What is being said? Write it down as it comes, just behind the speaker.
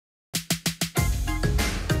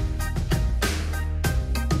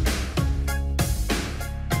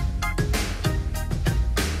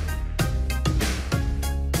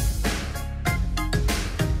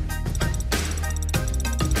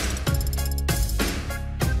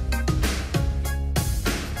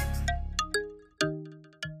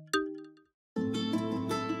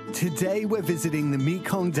Today we're visiting the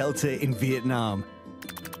Mekong Delta in Vietnam.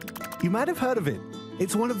 You might have heard of it.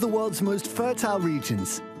 It's one of the world's most fertile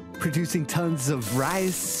regions, producing tons of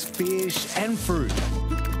rice, fish, and fruit.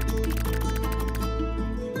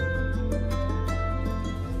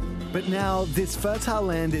 But now this fertile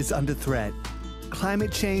land is under threat.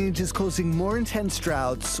 Climate change is causing more intense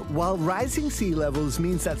droughts, while rising sea levels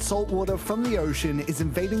means that salt water from the ocean is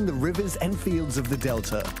invading the rivers and fields of the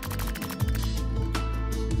delta.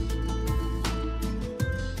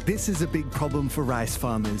 This is a big problem for rice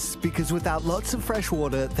farmers because without lots of fresh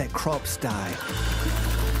water, their crops die.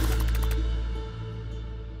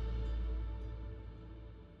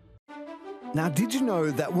 Now, did you know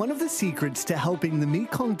that one of the secrets to helping the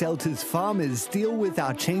Mekong Delta's farmers deal with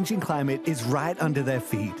our changing climate is right under their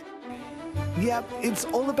feet? Yep, it's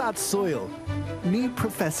all about soil. Meet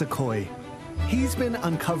Professor Khoi. He's been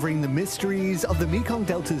uncovering the mysteries of the Mekong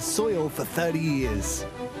Delta's soil for 30 years.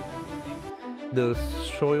 The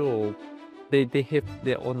soil, they have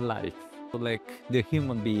their own life, like the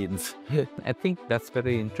human beings. I think that's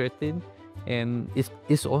very interesting, and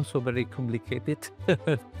it's also very complicated.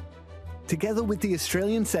 Together with the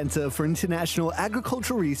Australian Centre for International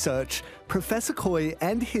Agricultural Research, Professor Khoi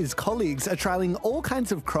and his colleagues are trialling all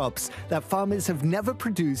kinds of crops that farmers have never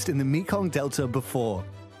produced in the Mekong Delta before.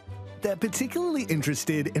 They're particularly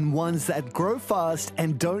interested in ones that grow fast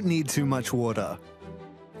and don't need too much water.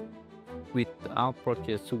 With our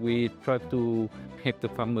projects, we try to help the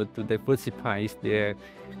farmer to diversify their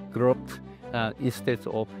growth instead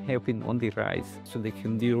of helping only rice, so they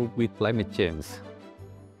can deal with climate change.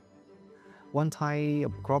 One type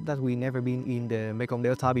of crop that we never been in the Mekong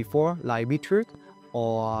Delta before, like beetroot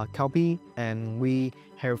or cowpea, and we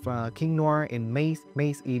have quinoa and maize.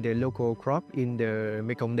 Maize is the local crop in the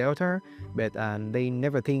Mekong Delta, but they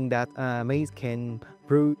never think that maize can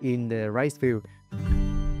grow in the rice field.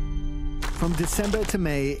 From December to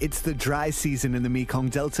May, it's the dry season in the Mekong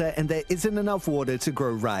Delta and there isn't enough water to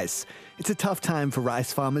grow rice. It's a tough time for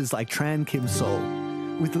rice farmers like Tran Kim Sol.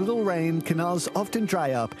 With little rain, canals often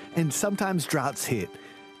dry up and sometimes droughts hit.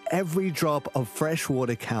 Every drop of fresh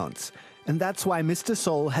water counts. And that's why Mr.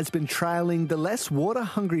 Sol has been trialling the less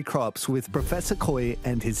water-hungry crops with Professor Khoi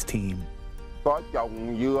and his team. Có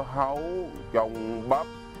trồng dưa hấu, trồng bắp,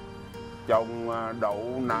 trồng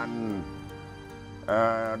đậu nành,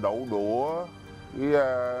 đậu đũa,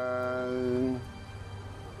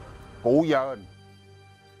 củ dền.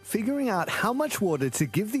 Figuring out how much water to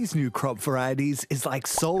give these new crop varieties is like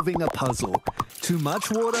solving a puzzle. Too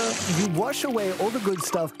much water, you wash away all the good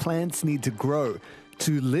stuff plants need to grow.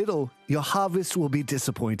 Too little, your harvest will be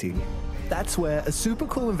disappointing. That's where a super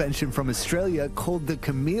cool invention from Australia called the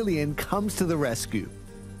chameleon comes to the rescue.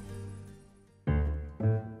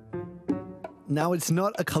 Now, it's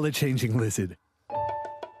not a color-changing lizard,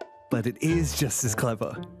 but it is just as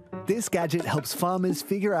clever. This gadget helps farmers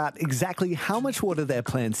figure out exactly how much water their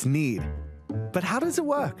plants need. But how does it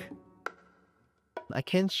work? I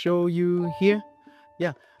can show you here.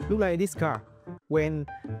 Yeah, look like this car. When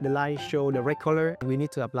the light show the red color, we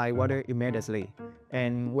need to apply water immediately.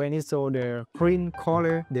 And when it show the green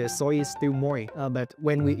color, the soil is still moist. But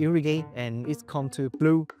when we irrigate and it come to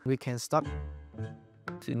blue, we can stop.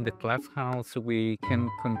 In the glasshouse, we can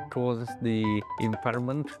control the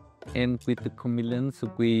environment. And with the chameleons,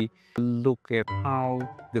 we look at how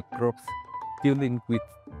the crops dealing with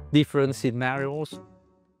different scenarios.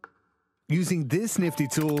 Using this nifty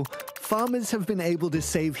tool, farmers have been able to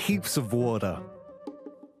save heaps of water.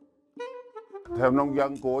 Theo nông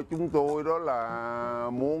dân của chúng tôi đó là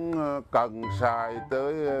muốn cần xài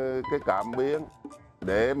tới cái cảm biến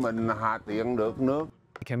để mình hạ tiện được nước.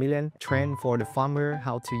 Chameleon train for the farmer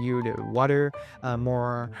how to use the water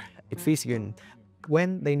more efficient.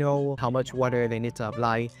 When they know how much water they need to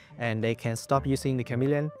apply, and they can stop using the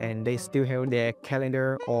chameleon, and they still have their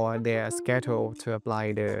calendar or their schedule to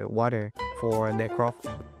apply the water for their crop.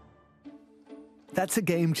 That's a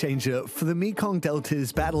game changer for the Mekong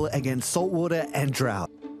Delta's battle against saltwater and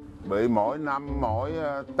drought. Bị mỗi năm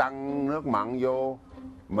tăng nước mặn vô,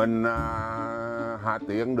 mình hạ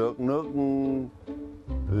tiện được nước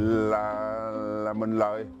là mình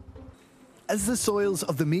lợi. As the soils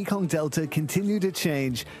of the Mekong Delta continue to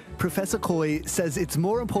change, Professor Khoi says it's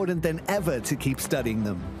more important than ever to keep studying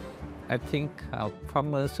them. I think our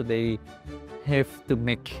farmers, they have to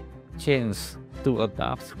make change to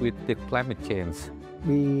adapt with the climate change.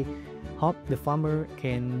 We hope the farmer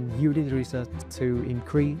can use this research to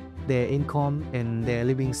increase their income and their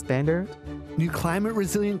living standard. New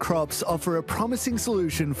climate-resilient crops offer a promising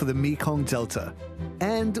solution for the Mekong Delta.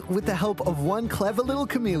 And with the help of one clever little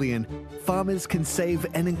chameleon, farmers can save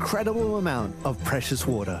an incredible amount of precious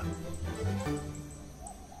water.